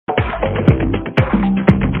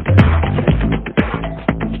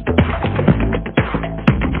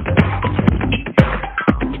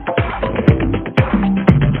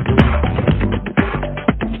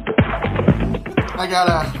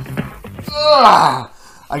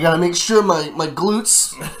I gotta make sure my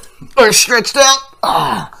glutes are stretched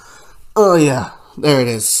out. Oh yeah, there it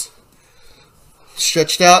is.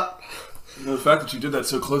 Stretched out. You know, the fact that you did that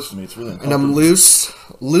so close to me, it's really uncomfortable. And I'm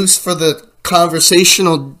loose for the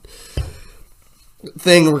conversational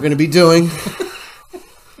thing we're gonna be doing.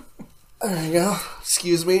 There we go.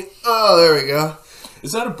 Excuse me. Oh, there we go.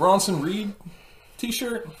 Is that a Bronson Reed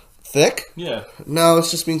t-shirt? Thick? Yeah. No, it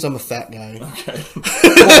just means I'm a fat guy. Okay.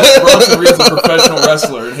 Well, Bronson Reed's a professional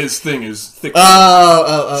wrestler, and his thing is thick.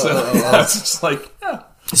 Oh. That's just like, yeah.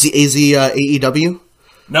 Is he AEW?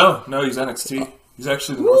 No, he's NXT. He's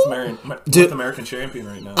actually the North American champion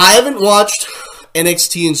right now. I haven't watched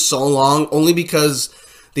NXT in so long, only because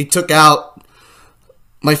they took out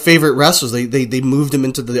my favorite wrestlers. They moved them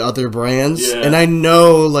into the other brands. Yeah. And I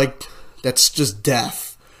know, like, that's just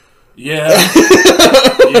death. Yeah.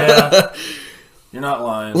 Yeah. You're not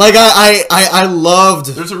lying. Like, I loved...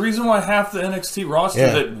 There's a reason why half the NXT roster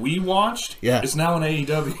that we watched is now in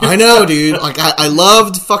AEW. I know, dude. Like, I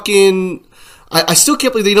loved fucking... I still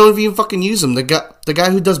can't believe they don't even fucking use him. The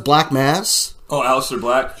guy who does Black Mass. Oh, Aleister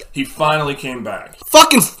Black? He finally came back.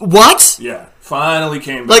 Fucking... What? Yeah. Finally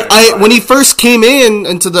came back. Like, when he first came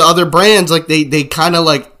into the other brands, like, they kind of,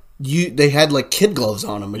 like... They had, like, kid gloves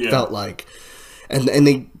on him, it felt like. And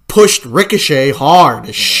they pushed Ricochet hard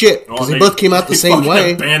as shit. Because they both came out the same way.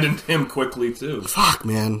 They abandoned him quickly, too. Fuck,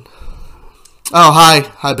 man. Oh, hi.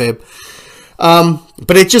 Hi, babe.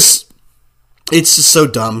 But it's just so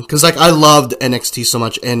dumb. Because, like, I loved NXT so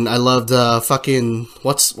much. And I loved fucking...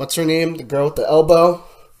 What's her name? The girl with the elbow?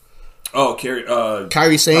 Oh,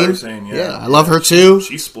 Kairi Sane? Kairi Sane, yeah. I love her, too.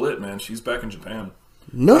 She split, man. She's back in Japan.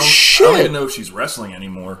 No shit. I don't even know if she's wrestling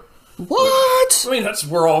anymore. What? I mean, that's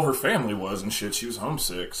where all of her family was and shit. She was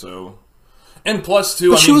homesick, so... And plus,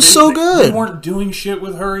 too, but she was so good. They weren't doing shit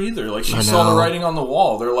with her either. Like, she saw the writing on the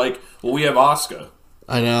wall. They're like, well, we have Asuka.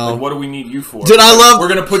 I know. Like, what do we need you for? Dude, We're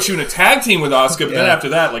going to put you in a tag team with Asuka, but then after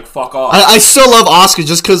that, like, fuck off. I still love Asuka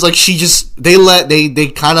just because, like, she just... They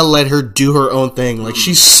kind of let her do her own thing. Like,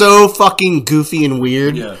 she's so fucking goofy and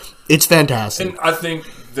weird. Yeah. It's fantastic. And I think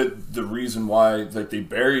that the reason why they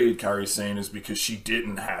buried Kairi Sane is because she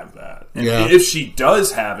didn't have that. And if she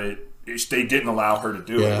does have it, they didn't allow her to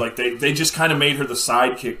do it. Like, they just kind of made her the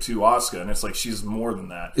sidekick to Asuka, and it's like she's more than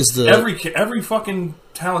that. Every fucking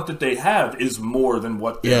talent that they have is more than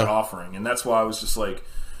what they're offering, and that's why I was just like,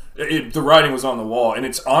 the writing was on the wall, and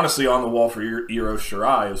it's honestly on the wall for Io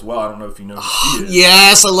Shirai as well. I don't know if you know who she is.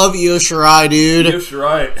 Yes, I love Io Shirai, dude. Io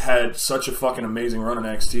Shirai had such a fucking amazing run in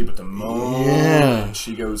NXT, but the moment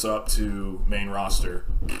she goes up to main roster,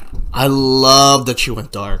 I love that she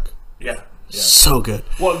went dark. Yeah. So good.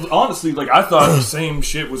 Well, honestly, like, I thought the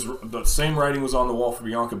same writing was on the wall for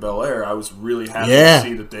Bianca Belair. I was really happy to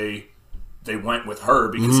see that they went with her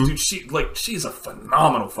because dude, she's a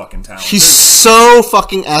phenomenal fucking talent. She's so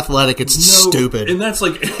fucking athletic. It's stupid. And that's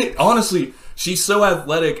like, honestly, she's so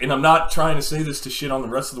athletic, and I'm not trying to say this to shit on the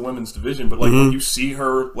rest of the women's division, but like when you see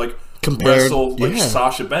her like wrestle like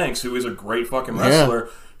Sasha Banks, who is a great fucking wrestler,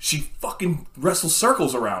 she fucking wrestles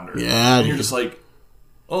circles around her. Yeah, and you're just like,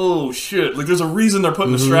 oh shit! Like, there's a reason they're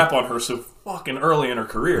putting the strap on her so fucking early in her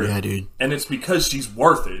career. Yeah, dude. And it's because she's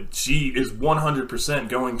worth it. She is 100%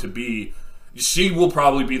 going to be. She will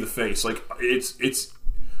probably be the face. Like, it's.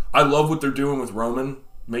 I love what they're doing with Roman,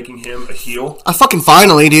 making him a heel.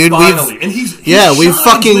 Finally, dude. Finally, and he's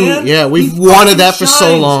we've wanted that for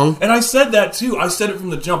so long. And I said that too. I said it from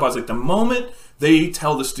the jump. I was like, the moment they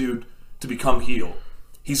tell this dude to become heel,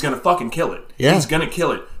 he's gonna fucking kill it. Yeah. He's gonna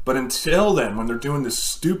kill it. But until then, when they're doing this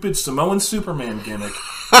stupid Samoan Superman gimmick,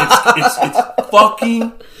 it's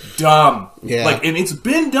fucking dumb. Yeah. Like, and it's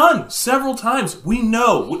been done several times. We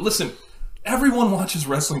know. Listen, everyone watches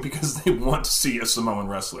wrestling because they want to see a Samoan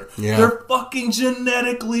wrestler. Yeah. They're fucking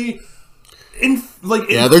genetically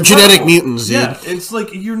they're genetic mutants, dude. Yeah, it's like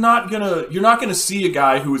you're not gonna see a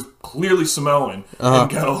guy who is clearly Samoan and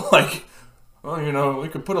go like, well, you know, we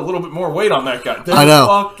could put a little bit more weight on that guy. I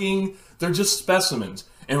know. They're just specimens.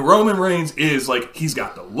 And Roman Reigns is like, he's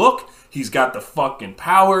got the look, he's got the fucking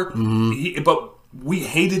power, but we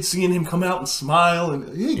hated seeing him come out and smile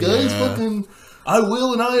and, hey guys, fucking, I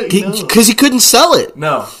will and I, because he couldn't sell it.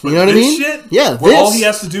 No. You know what I mean? Shit, yeah. Where all he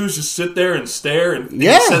has to do is just sit there and stare and he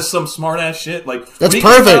says some smart ass shit. Like, that's when he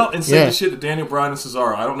perfect. came out and said the shit to Daniel Bryan and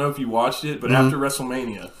Cesaro. I don't know if you watched it, but after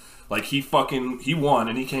WrestleMania, like, he won,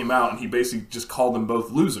 and he came out, and he basically just called them both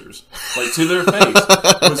losers. Like, to their face.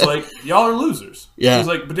 It was like, y'all are losers. Yeah. He was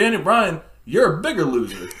like, but Daniel Bryan, you're a bigger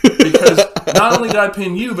loser. Because not only did I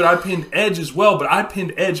pin you, but I pinned Edge as well, but I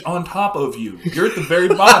pinned Edge on top of you. You're at the very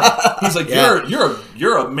bottom. He's like,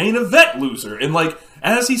 you're a main event loser. And like,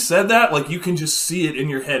 as he said that, like, you can just see it in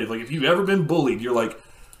your head. Like, if you've ever been bullied, you're like,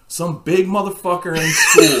 some big motherfucker in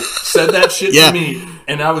school said that shit to me,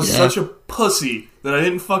 and I was such a pussy that I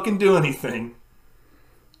didn't fucking do anything.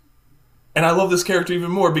 And I love this character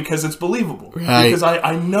even more because it's believable. Right. Because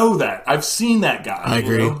I know that. I've seen that guy. I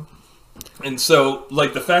agree. You know? And so,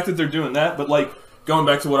 like, the fact that they're doing that, but, like, going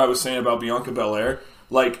back to what I was saying about Bianca Belair,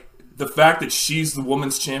 like, the fact that she's the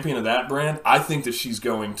women's champion of that brand, I think that she's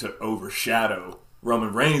going to overshadow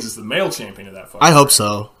Roman Reigns as the male champion of that fucking I hope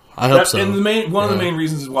so. I hope so. And one of the main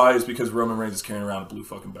reasons why is because Roman Reigns is carrying around a blue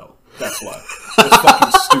fucking belt. That's why. That's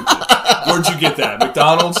fucking stupid. Where'd you get that?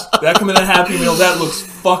 McDonald's? That come in a Happy Meal? That looks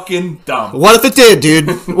fucking dumb. What if it did, dude?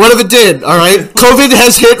 What if it did? All right. COVID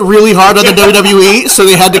has hit really hard on the WWE, so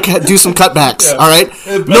they had to do some cutbacks. Yeah. All right.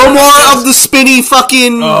 No more of the spinny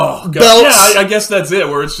fucking belts. Yeah, I guess that's it.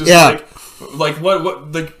 Where it's just like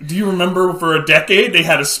what? Like, do you remember for a decade they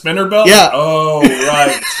had a spinner belt? Yeah. Oh,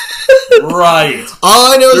 right. Right.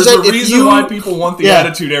 All I know is that there's a reason why people want the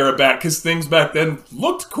Attitude Era back, because things back then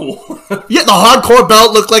looked cool. Yeah, the hardcore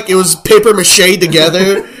belt looked like it was paper mache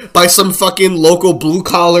together by some fucking local blue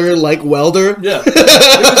collar like welder. Yeah, it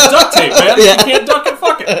was duct tape, man. Yeah. You can't duck it,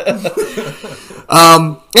 fuck it.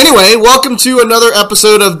 Anyway, welcome to another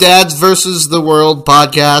episode of Dads versus the World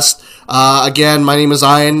podcast. Again, my name is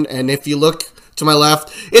Ian, and if you look to my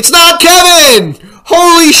left, it's not Kevin.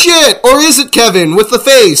 Holy shit! Or is it Kevin with the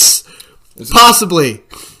face? Possibly.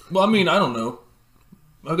 Well, I mean, I don't know.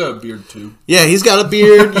 I've got a beard, too. Yeah, he's got a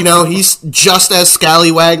beard. You know, he's just as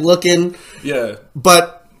scallywag looking. Yeah.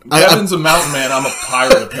 But Kevin's a mountain man. I'm a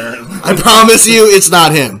pirate, apparently. I promise you, it's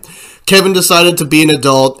not him. Kevin decided to be an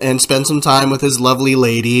adult and spend some time with his lovely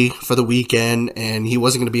lady for the weekend, and he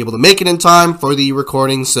wasn't going to be able to make it in time for the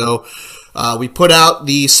recording, so we put out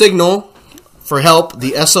the signal for help,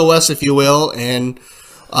 the SOS, if you will, and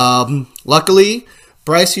luckily,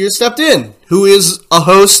 Bryce here stepped in, who is a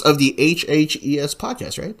host of the HHES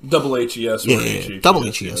Podcast, right? Double HES. Yeah, double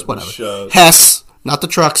HES, whatever. HES, not the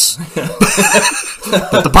trucks, but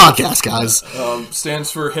the podcast, guys. Stands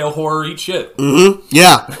for Hail Horror, Eat Shit. Mm-hmm.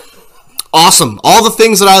 Yeah. Awesome. All the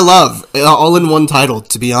things that I love, all in one title,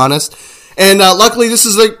 to be honest. And luckily, this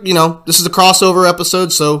is a crossover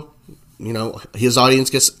episode, so his audience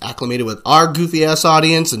gets acclimated with our goofy-ass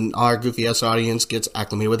audience, and our goofy-ass audience gets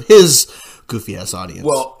acclimated with his goofy-ass audience.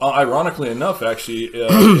 Well, ironically enough, actually,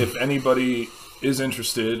 if anybody is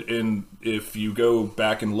interested in, if you go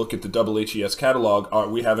back and look at the Double HES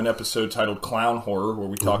catalog, we have an episode titled Clown Horror, where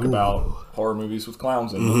we talk about horror movies with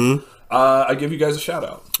clowns in them. I give you guys a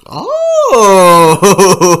shout-out. Oh!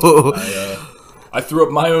 I threw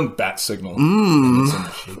up my own bat signal. And it's in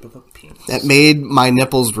the shape of a penis. That made my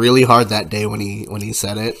nipples really hard that day when he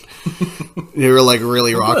said it. They were like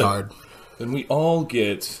really rock hard. And we all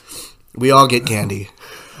get candy.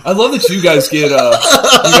 I love that you guys get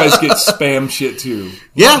spam shit too.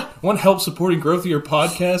 Yeah. Want help supporting growth of your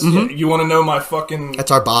podcast? Yeah. You want to know my fucking?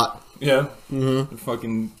 That's our bot. Yeah.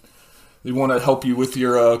 Fucking. They want to help you with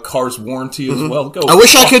your car's warranty as well. Go. I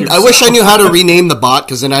wish I knew how to rename the bot,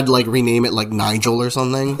 because then I'd like rename it like Nigel or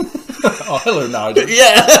something. Oh, hello, Nigel.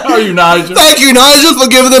 Yeah. How are you, Nigel? Thank you, Nigel, for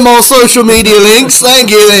giving them all social media links.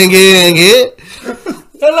 Thank you.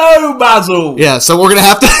 Hello, Basil. Yeah. So we're gonna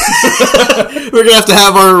have to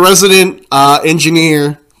have our resident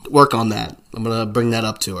engineer work on that. I'm gonna bring that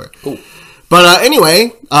up to her. Cool. But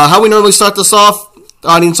anyway, how we normally start this off. The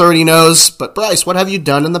audience already knows, but Bryce, what have you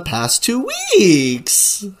done in the past 2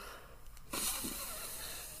 weeks?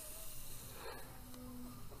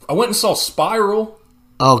 I went and saw Spiral.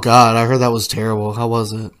 Oh, God, I heard that was terrible. How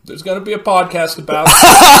was it? There's going to be a podcast about it.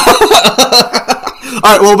 All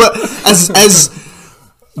right, well, but as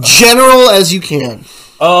general as you can.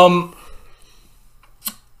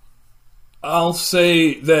 I'll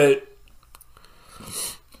say that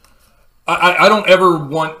I don't ever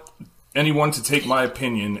want anyone to take my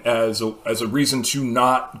opinion as a reason to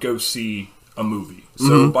not go see a movie.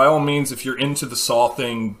 So by all means, if you're into the Saw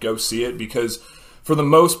thing, go see it, because for the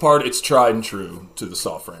most part, it's tried and true to the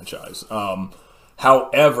Saw franchise.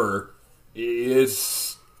 However,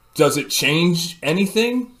 does it change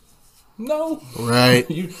anything? No. Right.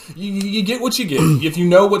 You get what you get. If you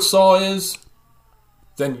know what Saw is,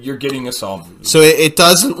 then you're getting a Saw movie. So it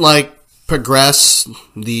doesn't progress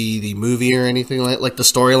the movie or anything like the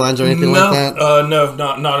storylines or anything like that? No,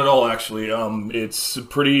 not at all. Actually, it's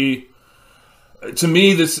pretty. To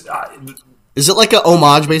me, this is it like a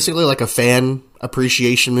homage, basically, like a fan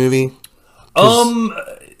appreciation movie?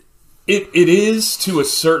 It is to a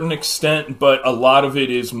certain extent, but a lot of it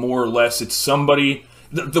is more or less, it's somebody...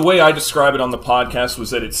 The way I describe it on the podcast was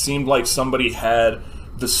that it seemed like somebody had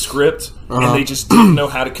the script, and they just didn't know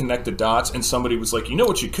how to connect the dots, and somebody was like, you know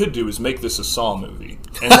what you could do is make this a Saw movie.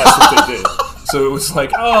 And that's what they did. So it was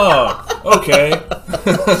like, oh, okay.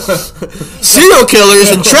 Serial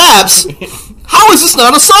killers and traps? How is this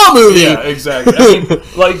not a Saw movie? Yeah, exactly. I mean,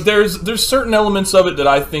 like, there's certain elements of it that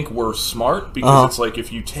I think were smart, because it's like,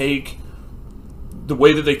 if you take the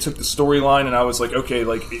way that they took the storyline, and I was like, okay,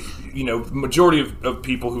 like, you know, majority of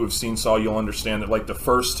people who have seen Saw, you'll understand that, like, the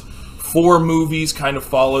first 4 movies kind of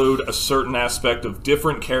followed a certain aspect of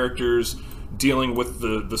different characters dealing with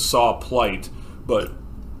the Saw plight, but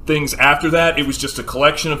things after that, it was just a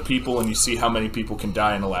collection of people, and you see how many people can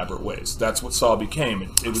die in elaborate ways. That's what Saw became.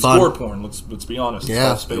 It was gore porn. Let's be honest.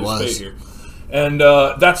 Yeah, it's it was. here. And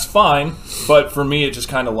that's fine, but for me, it just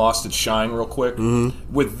kind of lost its shine real quick.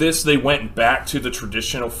 Mm-hmm. With this, they went back to the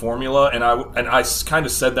traditional formula, and I kind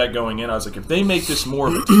of said that going in. I was like, if they make this more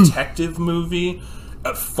of a detective movie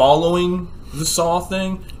following the Saw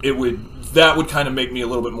thing, that would kind of make me a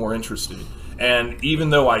little bit more interested. And even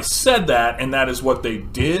though I said that, and that is what they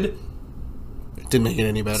did, it didn't make it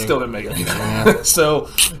any better. Still didn't make it any better. Yeah. So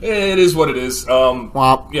it is what it is.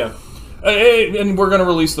 Yeah. And we're going to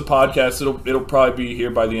release the podcast. It'll probably be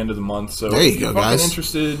here by the end of the month. So there you if you're go, guys.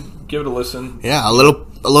 Interested, give it a listen. Yeah, a little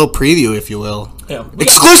preview, if you will. Yeah,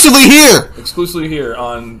 exclusively here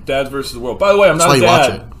on Dads vs. the World. By the way, I'm not a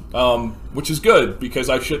dad, which is good because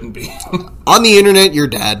I shouldn't be. On the internet, you're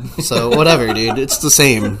dad. So whatever, dude. It's the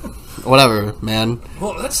same. Whatever, man.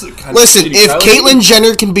 Well, that's the kind Listen, if Caitlyn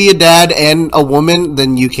Jenner can be a dad and a woman,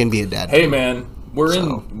 then you can be a dad. Hey, man.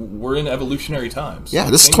 We're in evolutionary times. Yeah,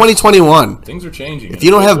 this is 2021. Things are changing. If you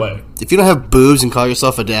don't have boobs and call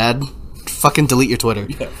yourself a dad, fucking delete your Twitter.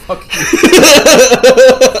 Yeah, fuck you.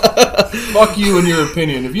 Fuck you and your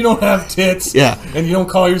opinion. If you don't have tits, and you don't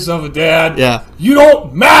call yourself a dad, you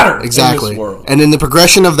don't matter. Exactly. In this world. And then the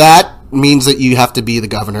progression of that means that you have to be the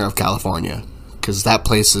governor of California, because that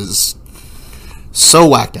place is so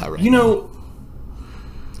whacked out right now.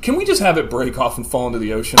 Can we just have it break off and fall into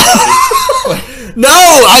the ocean? No,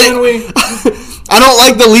 I don't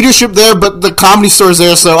like the leadership there, but the Comedy Store's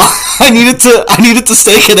there, so I needed to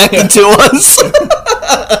stay connected to us.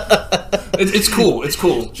 It's cool.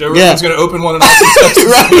 Joe Rogan's going to open one in Austin, Texas.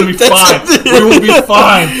 Right, it's going to be fine. We will be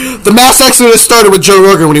fine. The mass exodus started with Joe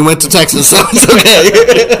Rogan when he went to Texas, so it's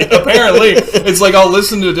okay. Apparently, it's like I'll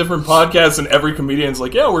listen to different podcasts and every comedian's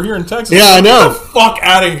like, yeah, we're here in Texas. Yeah, I know. Get the fuck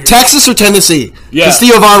out of here. Texas or Tennessee? Yeah. Because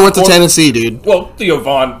Theo Von went to Tennessee, dude. Well, Theo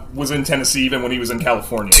Von was in Tennessee even when he was in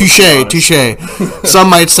California. Touche. Some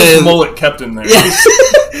might say... His mullet kept him there. Yeah.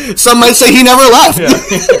 Some might say he never left. Yeah.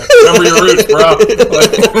 Remember your roots, bro.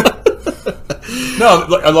 No,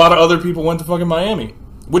 a lot of other people went to fucking Miami.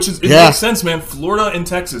 Which is, it makes sense, man. Florida and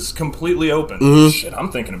Texas completely open. Mm-hmm. Shit,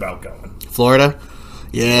 I'm thinking about going. Florida?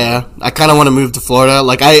 Yeah. I kind of want to move to Florida.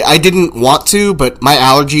 Like, I didn't want to, but my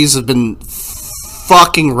allergies have been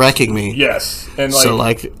fucking wrecking me. Yes. And, so,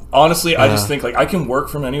 honestly, I just think, I can work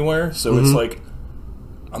from anywhere. So it's like,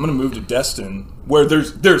 I'm going to move to Destin, where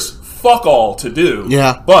there's fuck all to do.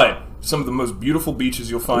 Yeah. But some of the most beautiful beaches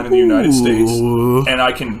you'll find in the United States. And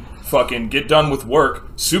I can... fucking get done with work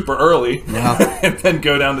super early, and then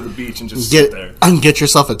go down to the beach and just sit there. And get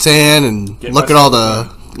yourself a tan and look at all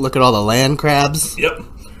the land crabs. Yep,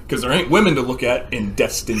 because there ain't women to look at in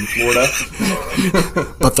Destin, Florida.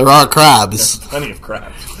 But there are crabs. There's plenty of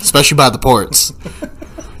crabs, especially by the ports,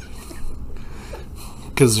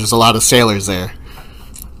 because there's a lot of sailors there.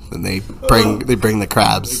 And they bring the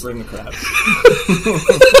crabs. They bring the crabs.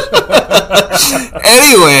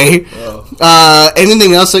 Anyway,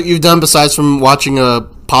 anything else that you've done besides from watching a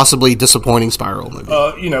possibly disappointing Spiral movie?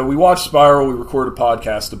 We watched Spiral. We recorded a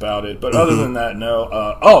podcast about it. But other than that, no.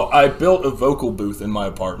 I built a vocal booth in my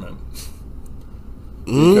apartment.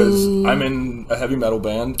 Because I'm in a heavy metal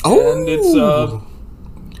band. Oh. And it's...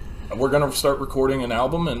 we're going to start recording an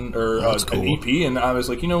album or an EP. And I was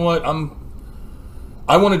like, you know what?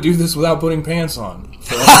 I want to do this without putting pants on.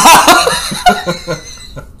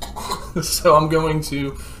 So I'm going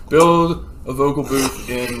to build a vocal booth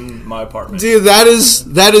in my apartment. Dude, that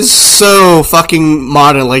is so fucking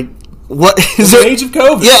modern. Like, what is the age of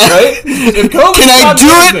COVID? Yeah, right. If COVID can I do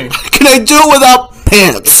it? Can I do it without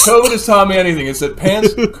pants? If COVID has taught me anything, it's that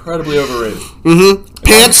pants are incredibly overrated. Mm-hmm.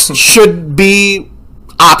 Pants should be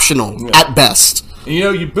optional at best. And,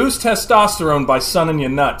 you boost testosterone by sunning your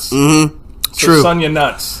nuts. Mm-hmm. So True. sun your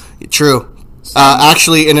nuts. True.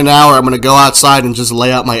 Actually, in an hour, I'm going to go outside and just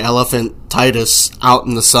lay out my elephantitis out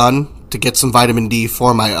in the sun to get some vitamin D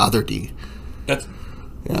for my other D.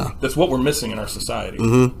 Yeah. That's what we're missing in our society.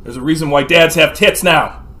 Mm-hmm. There's a reason why dads have tits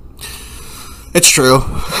now. It's true.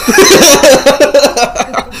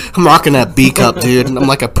 I'm rocking that B cup, dude. I'm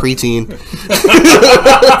like a preteen.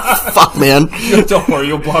 Fuck, man. Don't worry,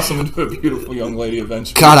 you'll blossom into a beautiful young lady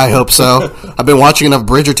eventually. God, I hope so. I've been watching enough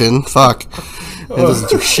Bridgerton. Fuck. It doesn't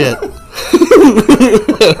do shit.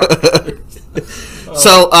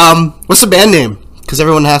 So, what's the band name? Because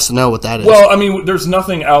everyone has to know what that is. Well, I mean, there's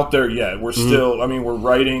nothing out there yet. We're still, I mean, we're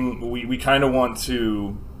writing, we kind of want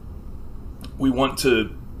to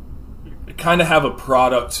kind of have a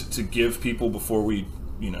product to give people before we,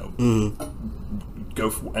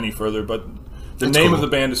 go any further. But the name of the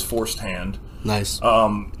band is Forced Hand. Nice.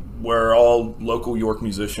 We're all local York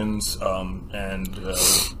musicians,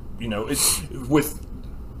 it's with...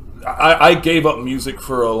 I gave up music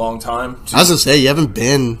for a long time. I was going to say, you haven't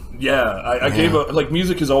been... Yeah, I gave up... Like,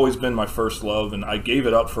 music has always been my first love, and I gave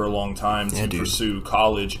it up for a long time to pursue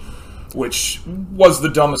college, which was the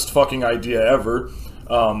dumbest fucking idea ever,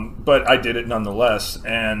 but I did it nonetheless,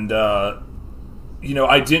 and, I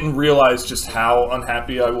didn't realize just how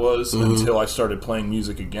unhappy I was until I started playing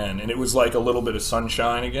music again, and it was like a little bit of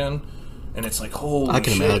sunshine again. And it's like, holy shit. I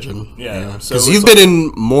can imagine. Yeah. Because you've been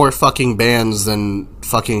in more fucking bands than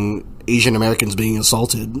fucking Asian Americans being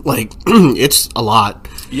assaulted. Like, it's a lot.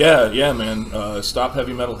 Yeah, man. Stop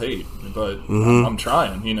heavy metal hate. But I'm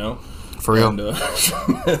trying, For real. And,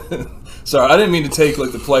 sorry, I didn't mean to take,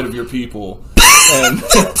 like, the plight of your people. And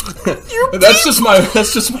that's just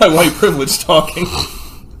my white privilege talking.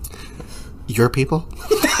 Your people?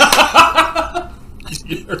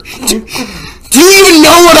 Do you even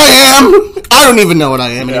know what I am? I don't even know what I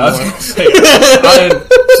am anymore. I was gonna say,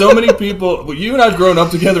 so many people, you and I have grown up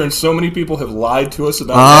together, and so many people have lied to us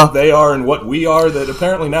about what they are and what we are, that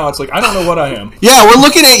apparently now it's like, I don't know what I am. Yeah, we're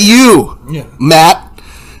looking at you, Matt.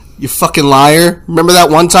 You fucking liar. Remember that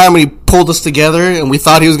one time when he pulled us together and we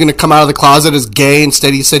thought he was going to come out of the closet as gay?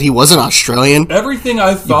 Instead, he said he wasn't Australian. Everything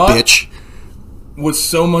I thought... You bitch. Was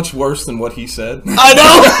so much worse than what he said. I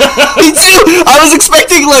know! Me too! I was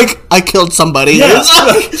expecting, like, I killed somebody. Yeah.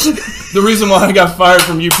 The reason why I got fired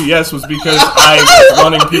from UPS was because I was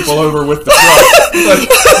running people over with the truck.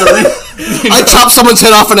 Like, I chopped someone's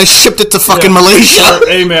head off and I shipped it to fucking Malaysia.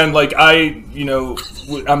 Hey, man, like,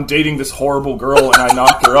 I'm dating this horrible girl and I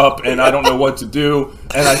knocked her up and I don't know what to do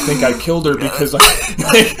and I think I killed her because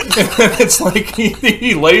it's like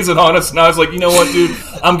he lays it on us and I was like, you know what, dude,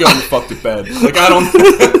 I'm going to fuck to bed. Like, I don't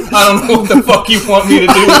know what the fuck you want me to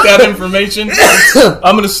do with that information.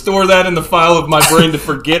 I'm going to store that in the file of my brain to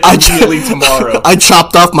forget immediately tomorrow. I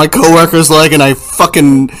chopped off my coworker's leg and I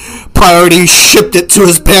fucking priority shipped it to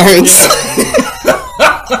his parents. Yeah.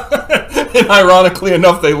 And ironically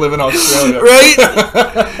enough, they live in Australia. Right?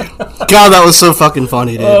 God, that was so fucking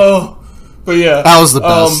funny, dude. Oh, but yeah. That was the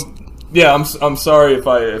best. Yeah, I'm sorry if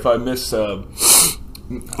I miss... if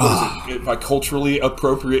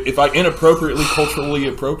I inappropriately culturally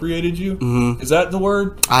appropriated you? Mm-hmm. Is that the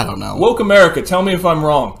word? I don't know. Woke America, tell me if I'm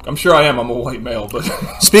wrong. I'm sure I am. I'm a white male, but...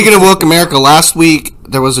 Speaking of Woke America, last week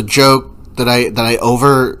there was a joke that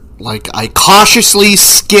I cautiously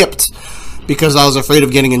skipped because I was afraid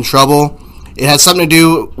of getting in trouble. It had something to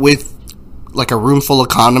do with like a room full of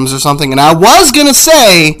condoms or something, and I was gonna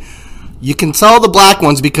say you can tell the black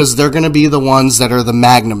ones because they're gonna be the ones that are the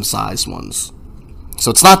magnum sized ones.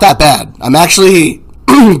 So it's not that bad. I'm actually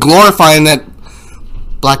glorifying that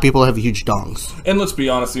black people have huge dongs. And let's be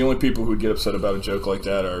honest, the only people who would get upset about a joke like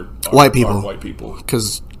that are white people. Are white people.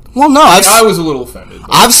 Because, well, no, I was a little offended.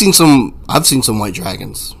 I've seen some white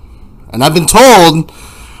dragons, and I've been told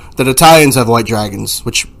that Italians have white dragons,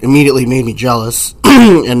 which immediately made me jealous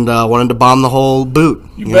and wanted to bomb the whole boot.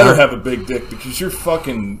 You better have a big dick because your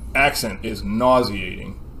fucking accent is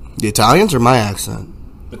nauseating. The Italians or my accent?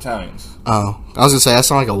 Italians. Oh, I was gonna say I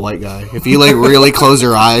sound like a white guy. If you like really close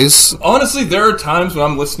your eyes. Honestly, there are times when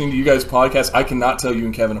I'm listening to you guys' podcast, I cannot tell you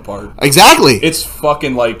and Kevin apart. Exactly. It's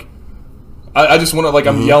fucking like I just want to like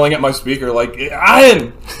I'm yelling at my speaker like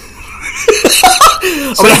Ian.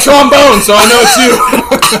 Say trombone, so I know it's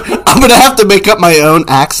you. I'm gonna have to make up my own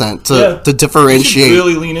accent to differentiate. You should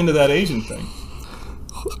really lean into that Asian thing.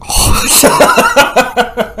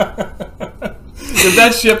 If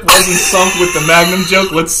that ship wasn't sunk with the Magnum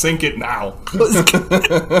joke, let's sink it now.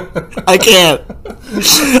 I can't.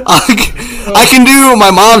 I can do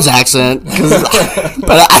my mom's accent,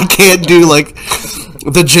 but I can't do like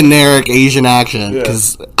the generic Asian accent.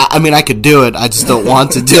 Because I mean, I could do it. I just don't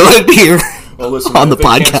want to do it here. Well, listen, on the if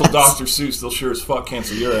podcast. Cancel Dr. Seuss, they'll sure as fuck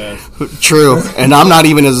cancel your ass. True, and I'm not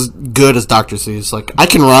even as good as Dr. Seuss. Like I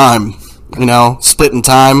can rhyme, splitting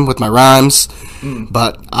time with my rhymes,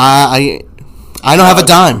 but I I don't have a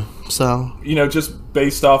dime, so just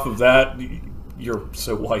based off of that, you're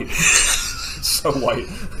so white, so white.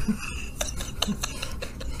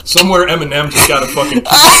 Somewhere Eminem just got a fucking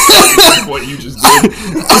what you just did.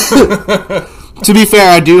 To be fair,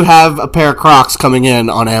 I do have a pair of Crocs coming in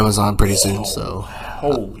on Amazon pretty soon. So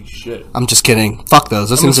holy shit! I'm just kidding. Fuck those.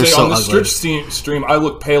 Those things are so ugly. On the stream, I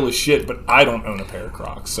look pale as shit, but I don't own a pair of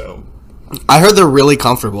Crocs. So I heard they're really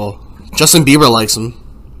comfortable. Justin Bieber likes them.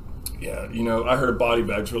 Yeah, I heard a body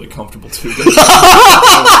bag's really comfortable too.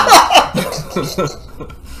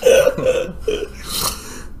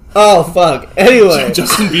 Oh, fuck. Anyway.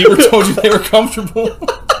 Justin Bieber told you they were comfortable?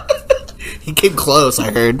 He came close,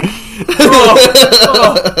 I heard. You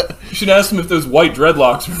should ask him if those white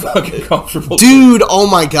dreadlocks are fucking comfortable. Dude, oh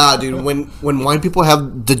my god, dude. When white people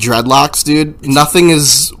have the dreadlocks, dude, nothing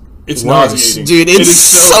is it's worse. Nauseating. Dude, it's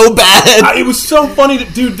so bad. It was so funny.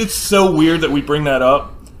 Dude, it's so weird that we bring that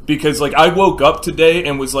up. Because, I woke up today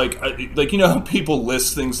and was like, how people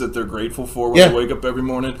list things that they're grateful for when they wake up every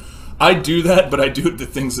morning? I do that, but I do it to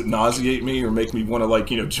things that nauseate me or make me want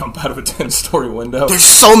to, jump out of a 10-story window. There's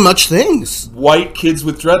so much things. White kids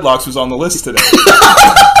with dreadlocks was on the list today.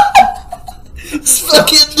 It's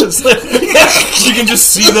fucking just you can just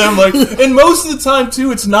see them, and most of the time,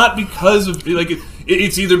 too, it's not because of,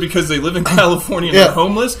 it's either because they live in California and they're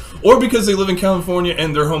homeless, or because they live in California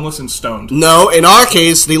and they're homeless and stoned. No, in our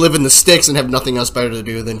case, they live in the sticks and have nothing else better to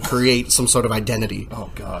do than create some sort of identity.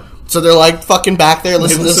 Oh, God. So they're fucking back there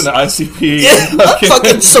listening to ICP. Yeah,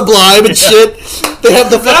 fucking Sublime and shit. They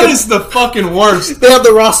have that is the fucking worst. They have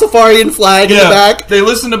the Rastafarian flag in the back. They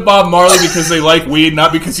listen to Bob Marley because they like weed,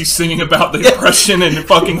 not because he's singing about the oppression and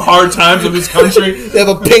fucking hard times of his country. They have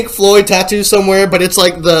a Pink Floyd tattoo somewhere, but it's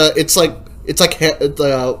like the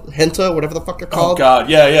henna, whatever the fuck they're called. Oh god,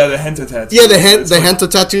 yeah, the henna tattoos. Yeah, the henna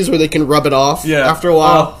tattoos where they can rub it off after a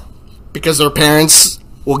while because their parents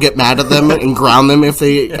will get mad at them and ground them if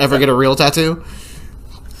they ever get a real tattoo.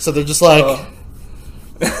 So they're just like,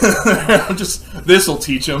 this'll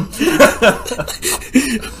teach them.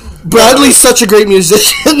 Bradley's such a great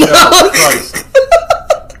musician. Christ.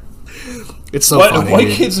 It's so funny. White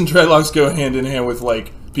kids and dreadlocks go hand in hand with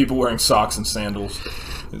people wearing socks and sandals.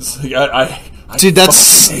 It's dude,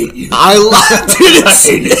 that's hate you. I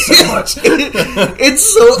hate it so much.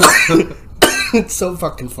 It's so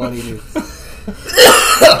fucking funny, dude.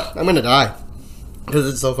 I'm gonna die because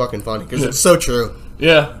it's so fucking funny because it's so true.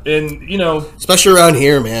 Yeah, and especially around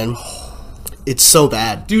here, man, it's so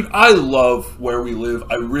bad. Dude, I love where we live.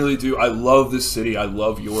 I really do. I love this city. I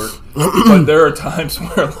love York. But there are times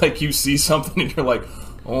where you see something and you're like,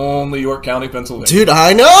 only York County, Pennsylvania. Dude,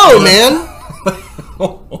 I know, man.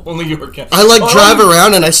 Only York County. I drive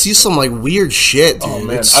around and I see some weird shit, dude. Oh,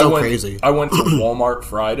 man. It's so crazy. I went to Walmart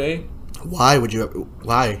Friday. Why would you?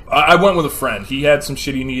 Why? I went with a friend. He had some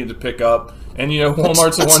shit he needed to pick up, and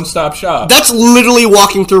Walmart's a one-stop shop. That's literally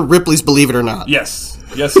walking through Ripley's, believe it or not. Yes,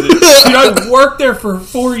 it is. Dude, I worked there for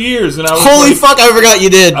 4 years, and I was holy fuck! I forgot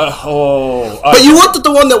you did. But you worked at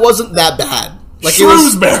the one that wasn't that bad.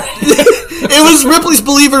 Shrewsbury. It was Ripley's,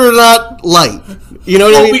 believe it or not, light. You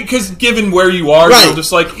know what I mean? Because given where you are, you're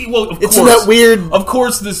just of course. It's that weird. Of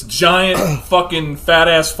course, this giant fucking fat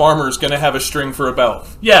ass farmer is going to have a string for a belt.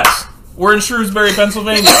 Yes, we're in Shrewsbury,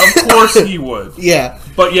 Pennsylvania. Of course he would. Yeah.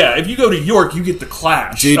 But yeah, if you go to York, you get the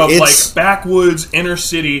clash of backwoods, inner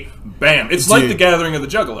city, bam. It's like the Gathering of the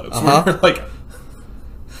Juggalos. Uh-huh.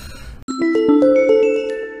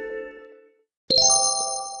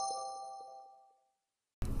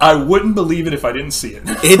 I wouldn't believe it if I didn't see it.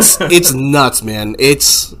 It's nuts, man.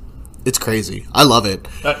 It's crazy. I love it.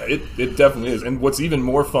 It definitely is. And what's even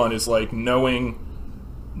more fun is knowing,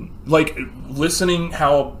 listening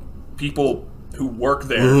how people who work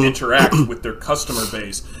there interact with their customer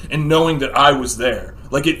base, and knowing that I was there.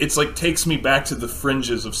 It's takes me back to the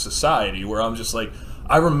fringes of society where I'm just I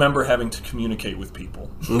remember having to communicate with people.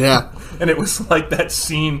 Yeah. And it was that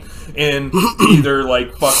scene in either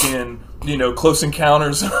fucking Close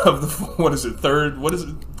Encounters of the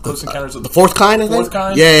Close Encounters of the Fourth Kind, I think? Fourth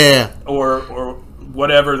Kind? Yeah. Or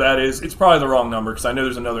whatever that is. It's probably the wrong number, because I know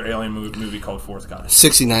there's another alien movie called Fourth Kind.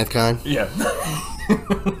 69th Kind. Yeah.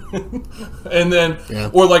 And then,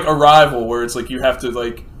 or Arrival, where it's you have to,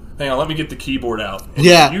 hang on, let me get the keyboard out. And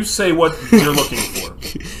you say what you're looking for.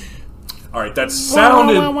 All right, that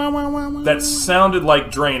sounded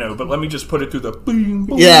like Drano, but let me just put it through the boom,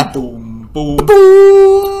 boom, boom, boom.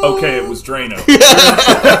 Okay, it was Drano.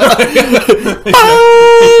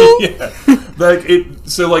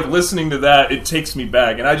 So listening to that, it takes me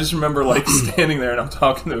back, and I just remember standing there and I'm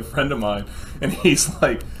talking to a friend of mine, and he's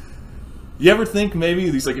like, You ever think maybe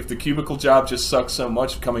these like if the cubicle job just sucks so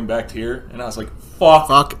much coming back to here? And I was like,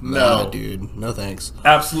 fuck no, dude, no thanks.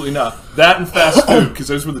 Absolutely not. That and fast food, because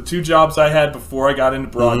those were the 2 jobs I had before I got into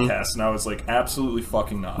broadcast, and I was like, absolutely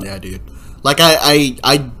fucking not. Yeah, dude. Like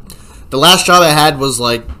the last job I had was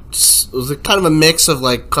like it was kind of a mix of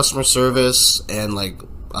like customer service and like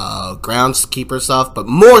groundskeeper stuff, but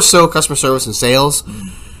more so customer service and sales.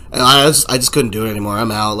 And I just couldn't do it anymore.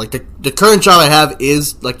 I'm out. Like the current job I have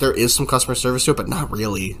is like there is some customer service to it, but not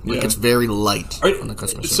really. Like it's very light on the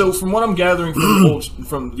customer service. So from what I'm gathering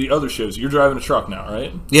from the other shows, you're driving a truck now,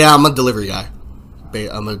 right? Yeah, I'm a delivery guy.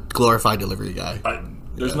 I'm a glorified delivery guy.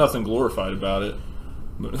 There's nothing glorified about it.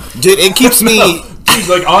 Dude, it keeps me. Dude,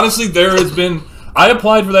 like honestly, there has been. I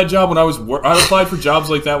applied for that job when I was. I applied for jobs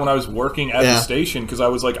like that when I was working at the station because I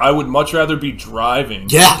was like, I would much rather be driving,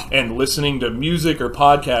 and listening to music or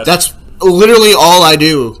podcasts. That's literally all I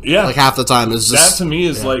do. Yeah, like half the time is just, that to me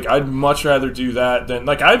is like I'd much rather do that than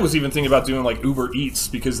like I was even thinking about doing like Uber Eats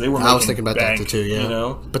because they were. I was thinking about that too. Yeah, you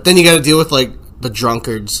know. But then you got to deal with like the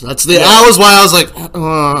drunkards. That was why I was like,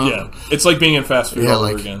 yeah, it's like being in fast food all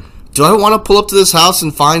over again. Do I want to pull up to this house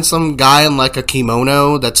and find some guy in like a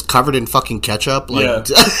kimono that's covered in fucking ketchup? Like,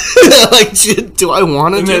 like, do I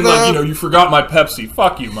want to do then, that? Like, you forgot my Pepsi.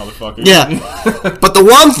 Fuck you, motherfucker. Yeah. But the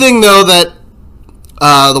one thing though that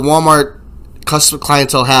the Walmart customer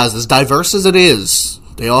clientele has, as diverse as it is,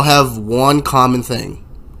 they all have one common thing.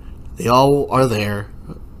 They all are there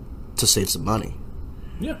to save some money.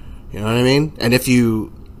 Yeah. You know what I mean? And if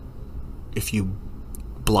you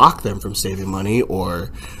block them from saving money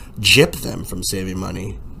or gyp them from saving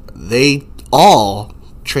money, they all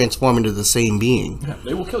transform into the same being. Yeah,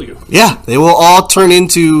 they will kill you. Yeah, they will all turn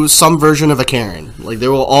into some version of a Karen. Like, they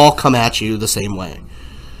will all come at you the same way.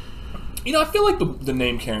 You know, I feel like the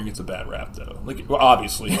name Karen gets a bad rap, though. Like, well,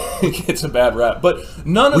 obviously, it gets a bad rap, but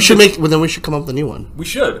none of then we should come up with a new one. We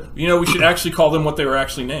should. You know, we should actually call them what they were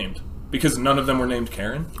actually named, because none of them were named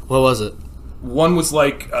Karen. What was it? One was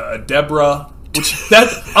like Deborah. Which that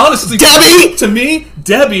honestly, Debbie to me,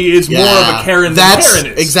 Debbie is more of a Karen than Karen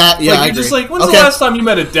is. Exactly. Yeah, like, you're just like, when's the last time you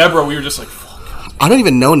met a Deborah? We were just like, fuck. I don't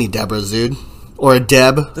even know any Deborahs, dude, or a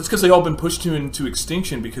Deb. That's because they all been pushed into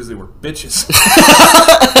extinction because they were bitches.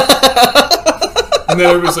 And then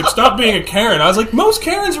everybody's like, stop being a Karen. I was like, most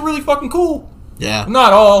Karens are really fucking cool. Yeah.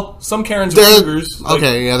 Not all. Some Karens are cougars. Like,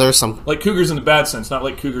 okay, yeah, there's some. Like cougars in the bad sense, not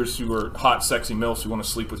like cougars who are hot, sexy MILFs who want to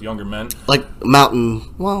sleep with younger men. Like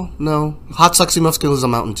mountain. Well, no. Hot, sexy MILFs can live a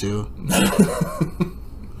mountain, too.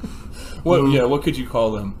 What could you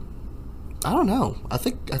call them? I don't know. I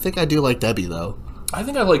think I do like Debbie, though. I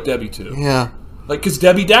think I like Debbie, too. Yeah. Like, because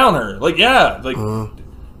Debbie Downer. Like, yeah. Like,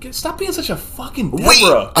 stop being such a fucking Deborah.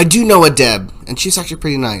 Wait, I do know a Deb, and she's actually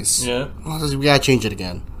pretty nice. Yeah? Well, we gotta change it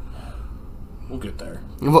again. We'll get there.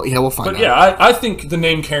 Well, yeah, we'll find out. But yeah, I think the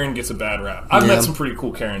name Karen gets a bad rap. I've met some pretty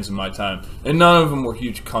cool Karens in my time, and none of them were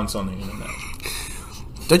huge cunts on the internet.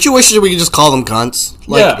 Don't you wish that we could just call them cunts?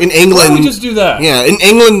 Like, in England, why don't we just do that? Yeah, in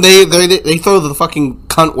England, they throw the fucking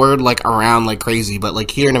cunt word like around like crazy, but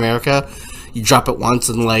like here in America, you drop it once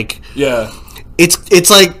and like it's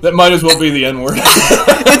like that might as well be the N word.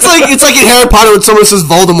 it's like in Harry Potter when someone says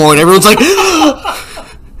Voldemort, and everyone's like.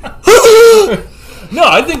 No,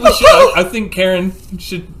 I think we should. I think Karen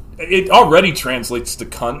should. It already translates to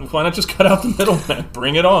cunt. Why not just cut out the middleman?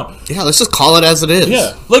 Bring it on. Yeah, let's just call it as it is.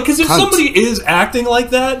 Yeah, like because if somebody is acting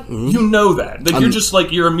like that, you know that. Like you're just like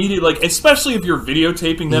you're immediate. Like especially if you're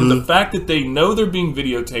videotaping them, the fact that they know they're being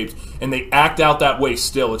videotaped and they act out that way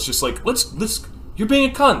still, it's just like let's. You're being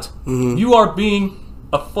a cunt. You are being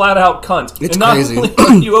a flat out cunt. It's and not crazy. only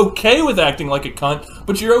are you okay with acting like a cunt,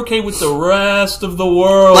 but you're okay with the rest of the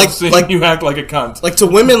world seeing you act like a cunt. Like to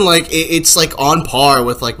women, like it's like on par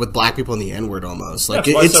with black people in the N-word almost. Like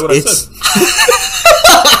I said what I said.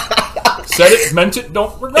 Said it, meant it,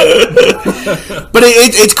 don't regret it. But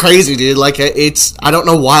it's crazy, dude. Like I don't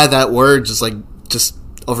know why that word just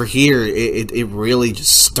over here, it really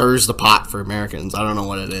just stirs the pot for Americans. I don't know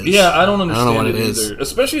what it is. Yeah, I don't understand it either.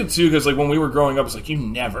 Especially, too, because like when we were growing up, it's like, you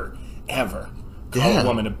never, ever call a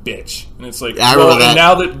woman a bitch. And it's like, and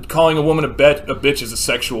now that calling a woman a bitch is a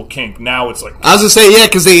sexual kink, now it's like... I was going to say, yeah,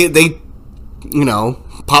 because they, you know,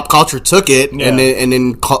 pop culture took it and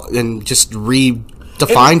then just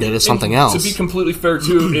redefined it as something else. To be completely fair,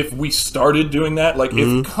 too, if we started doing that, like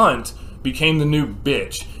if cunt became the new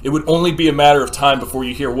bitch, it would only be a matter of time before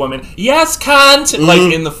you hear a woman, yes, cunt,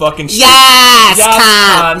 like in the fucking street. Yes,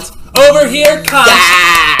 cunt. Over here, cunt.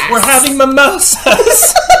 Yes. We're having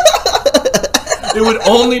mimosas. It would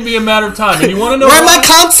only be a matter of time. And you want to know where my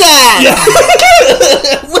cunts at? Yeah.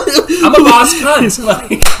 I'm a boss cunt.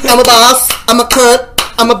 I'm a boss. I'm a cunt.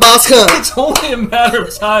 I'm a boss cunt. It's only a matter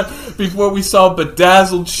of time before we saw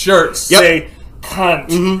bedazzled shirts say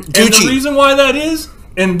cunt. And the reason why that is,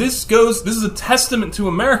 and this is a testament to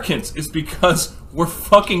Americans, is because we're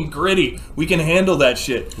fucking gritty. We can handle that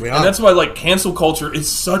shit. And that's why, like, cancel culture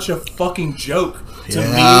is such a fucking joke to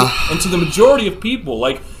me and to the majority of people.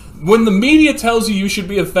 Like, when the media tells you should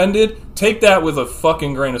be offended, take that with a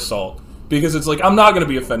fucking grain of salt. Because it's like, I'm not going to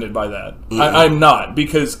be offended by that. I'm not.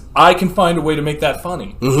 Because I can find a way to make that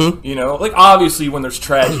funny. You know? Like, obviously, when there's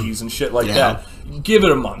tragedies and shit like that, give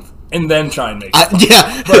it a month. And then try and make it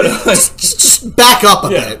funny. But, like, just back up a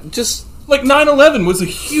bit. Just... Like, 9/11 was a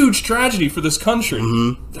huge tragedy for this country.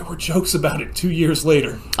 There were jokes about it 2 years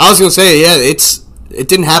later. I was going to say, it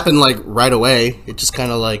didn't happen, like, right away. It just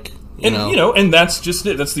kind of, like, you know. And that's just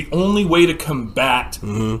it. That's the only way to combat,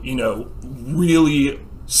 you know, really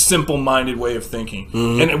simple-minded way of thinking.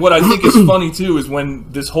 And what I think is funny, too, is when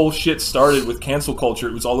this whole shit started with cancel culture,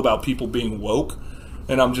 it was all about people being woke.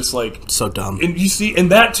 And I'm just like... So dumb. And you see,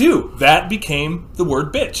 and that, too, that became the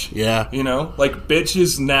word bitch. Yeah. You know? Like, bitch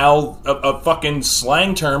is now a fucking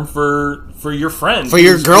slang term for your friends. For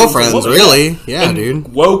your girlfriends, really. Yeah, and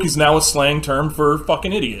dude. Woke is now a slang term for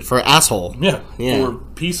fucking idiot. For asshole. Yeah. For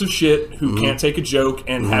piece of shit who can't take a joke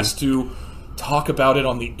and has to talk about it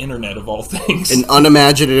on the internet, of all things. An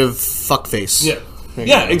unimaginative fuckface. Yeah.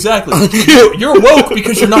 Yeah, exactly. You're woke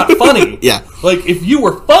because you're not funny. Yeah. Like, if you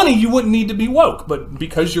were funny, you wouldn't need to be woke. But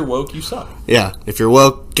because you're woke, you suck. Yeah. If you're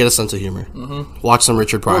woke, get a sense of humor. Watch some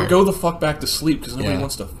Richard Pryor. Or go the fuck back to sleep because nobody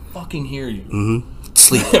wants to fucking hear you.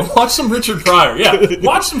 Sleep. Watch some Richard Pryor. Yeah.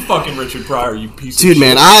 Watch some fucking Richard Pryor, you piece of shit. Dude,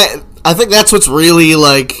 man, I think that's what's really,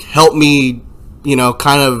 like, helped me, you know,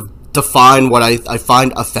 kind of define what I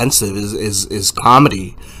find offensive is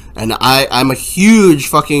comedy. And I'm a huge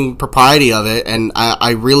fucking propriety of it, and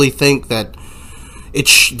I really think that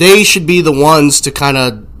they should be the ones to kind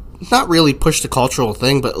of not really push the cultural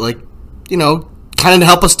thing, but, like, you know, kind of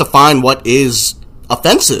help us define what is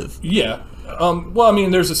offensive. Yeah. Well, I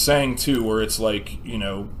mean, there's a saying, too, where it's like, you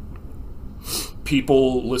know,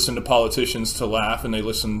 people listen to politicians to laugh, and they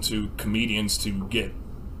listen to comedians to get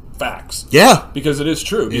facts. Yeah. Because it is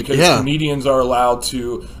true. Because comedians are allowed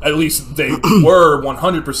to, at least they were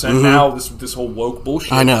 100%. Now this whole woke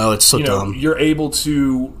bullshit. I know, it's so dumb. They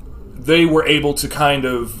were able to kind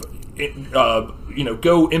of, you know,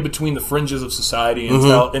 go in between the fringes of society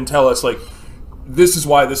and tell us, like, this is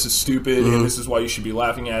why this is stupid and this is why you should be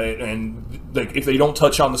laughing at it. And, like, if they don't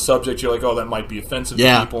touch on the subject, you're like, oh, that might be offensive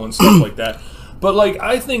to people and stuff like that. But, like,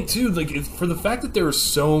 I think, too, like, for the fact that there are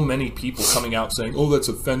so many people coming out saying, oh, that's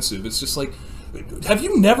offensive, it's just like, have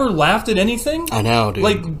you never laughed at anything? I know, dude.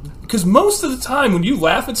 Like, because most of the time when you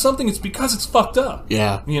laugh at something, it's because it's fucked up.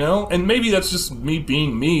 Yeah. You know? And maybe that's just me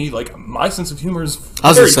being me. Like, my sense of humor is I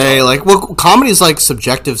was going to say, like, well, comedy is, like,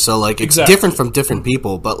 subjective, so, like, it's different from different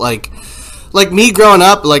people. But, like me growing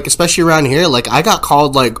up, like, especially around here, like, I got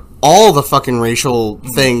called, like, all the fucking racial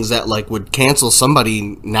things that, like, would cancel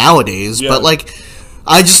somebody nowadays. But, like,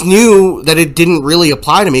 I just knew that it didn't really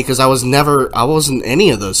apply to me because I wasn't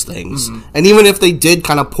any of those things. And even if they did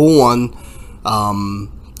kind of pull one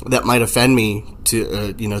that might offend me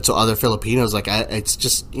to, you know, to other Filipinos, like, it's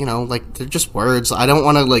just, you know, like, they're just words. I don't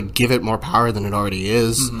want to, like, give it more power than it already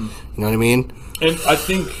is. You know what I mean? And I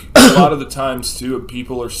think a lot of the times, too,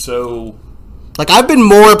 people are so... Like, I've been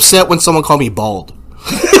more upset when someone called me bald.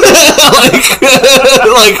 like legit.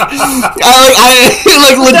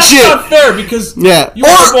 That's not fair because you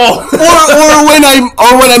are bald.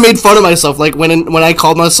 or when I made fun of myself. Like when I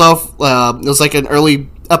called myself, it was like an early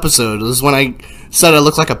episode. It was when I said I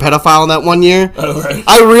looked like a pedophile that one year. Oh, right.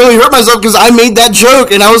 I really hurt myself because I made that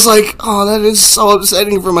joke, and I was like, oh, that is so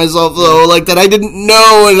upsetting for myself though. Like that I didn't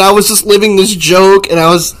know, and I was just living this joke, and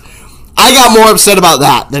I got more upset about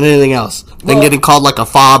that than anything else. Than getting called like a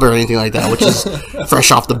fob or anything like that, which is fresh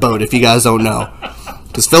off the boat if you guys don't know.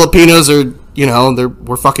 Because Filipinos are, you know,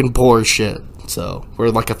 we're fucking poor as shit. So we're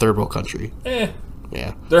like a third world country.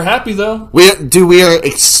 Yeah. They're happy though. We are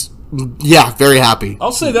very happy.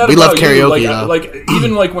 I'll say that. We about love karaoke you. though. Like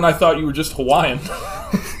even like when I thought you were just Hawaiian.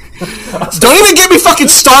 Don't even get me fucking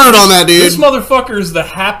started on that, dude. This motherfucker is the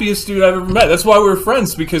happiest dude I've ever met. That's why we were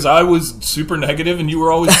friends, because I was super negative and you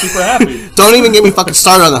were always super happy. Don't even get me fucking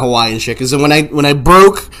started on the Hawaiian shit, because when I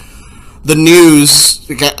broke the news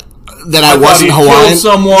that I wasn't Hawaiian, killed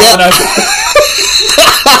someone.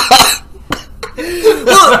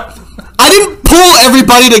 Well, I didn't pull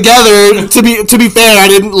everybody together. To be fair, I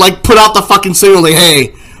didn't like put out the fucking signal like,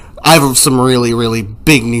 hey, I have some really, really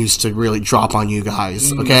big news to really drop on you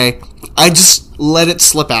guys, okay? I just let it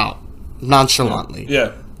slip out nonchalantly.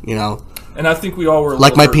 Yeah. You know? And I think we all were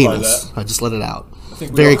like my penis. I just let it out.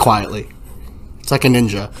 think very quietly. It's like a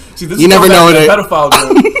ninja. See, this you is never know what it. Pedophile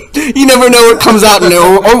You never know what comes out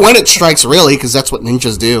or when it strikes, really, because that's what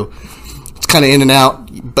ninjas do. It's kind of in and out,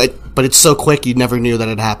 but it's so quick you never knew that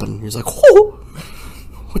it happened. He's like, whoa,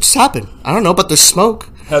 what just happened? I don't know, but there's smoke.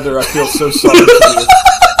 Heather, I feel so sorry for you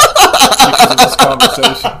because of this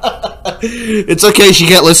conversation. It's okay, she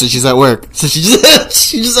can't listen. She's at work, so she just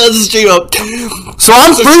has the stream up. So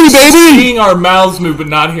I'm free, baby. Seeing our mouths move but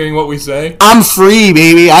not hearing what we say. I'm free,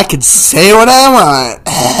 baby. I can say what I want.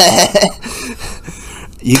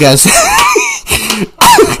 You guys,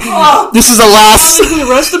 this is the last. Can we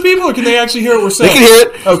arrest the people, or can they actually hear what we're saying? They can hear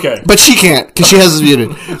it. Okay, but she can't because she has it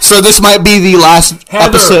muted. So this might be the last Heather,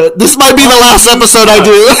 episode. This might be the last episode I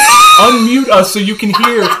do. Unmute us so you can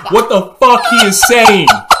hear what the fuck he is saying.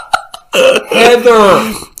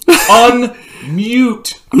 Heather,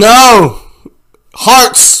 unmute. No,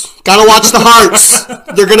 hearts. Gotta watch the hearts.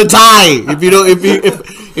 They're gonna die if you don't.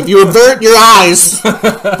 If you avert your eyes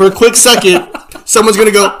for a quick second, someone's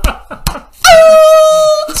gonna go.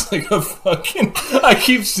 It's like a fucking. I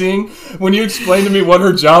keep seeing when you explain to me what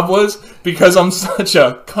her job was, because I'm such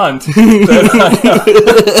a cunt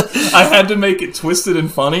that I had to make it twisted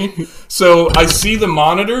and funny. So I see the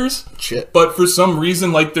monitors, but for some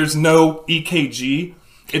reason, like, there's no EKG.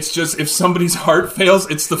 It's just if somebody's heart fails,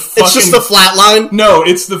 it's the fucking. It's just the flat line. No,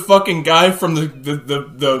 it's the fucking guy from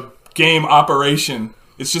the game Operation.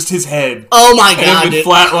 It's just his head. Oh my god! And with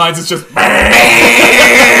flat lines, it's just.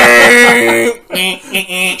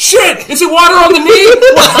 Shit! Is it water on the knee?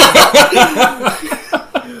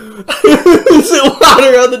 Is it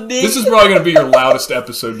water on the knee? This is probably going to be your loudest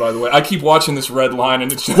episode, by the way. I keep watching this red line,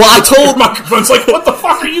 and it's just. Well, I told microphone's like, what the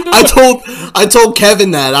fuck are you doing? I told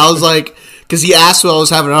Kevin that. I was like, because he asked what I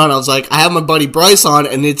was having on. I was like, I have my buddy Bryce on,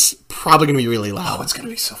 and it's probably going to be really loud. Oh, it's going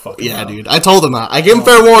to be so fucking loud. Dude. I told him that. I gave him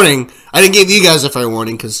fair warning. I didn't give you guys a fair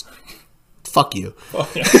warning, because fuck you. Oh,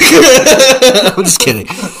 yeah. I'm just kidding.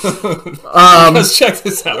 Let's check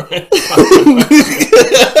this out, right?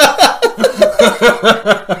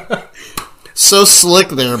 So slick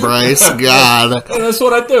there, Bryce. God. That's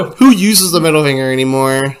what I do. Who uses the middle finger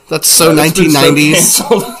anymore? That's so 1990s. So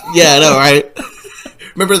yeah, I know, right?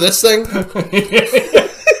 Remember this thing? What the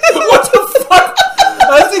fuck?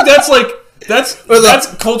 I think that's like that's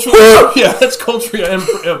culturally that's culturally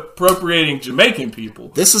appropriating Jamaican people.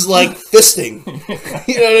 This is like fisting. You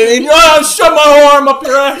know what I mean? Oh, shove my arm up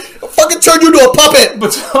your ass. I'll fucking turn you into a puppet.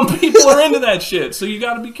 But some people are into that shit, so you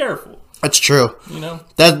got to be careful. That's true. You know,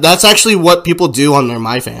 that's actually what people do on their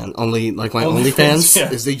OnlyFans.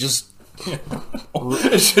 Yeah. Is they just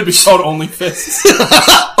it should be called Only Fists.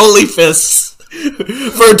 Only Fists.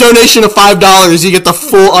 For a donation of $5, you get the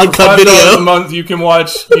full uncut video. $5 a month, you can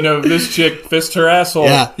watch. This chick fist her asshole.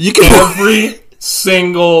 Yeah, you can every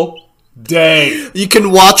single day. You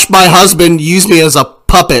can watch my husband use me as a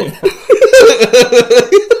puppet.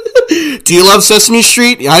 Do you love Sesame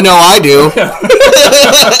Street? I know I do.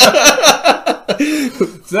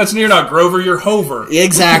 So that's you're not Grover, you're Hover.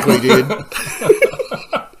 Exactly, dude.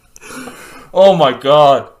 Oh my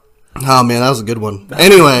god. Oh man, that was a good one.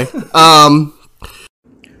 Anyway,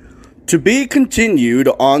 to be continued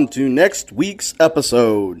on to next week's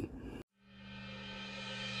episode.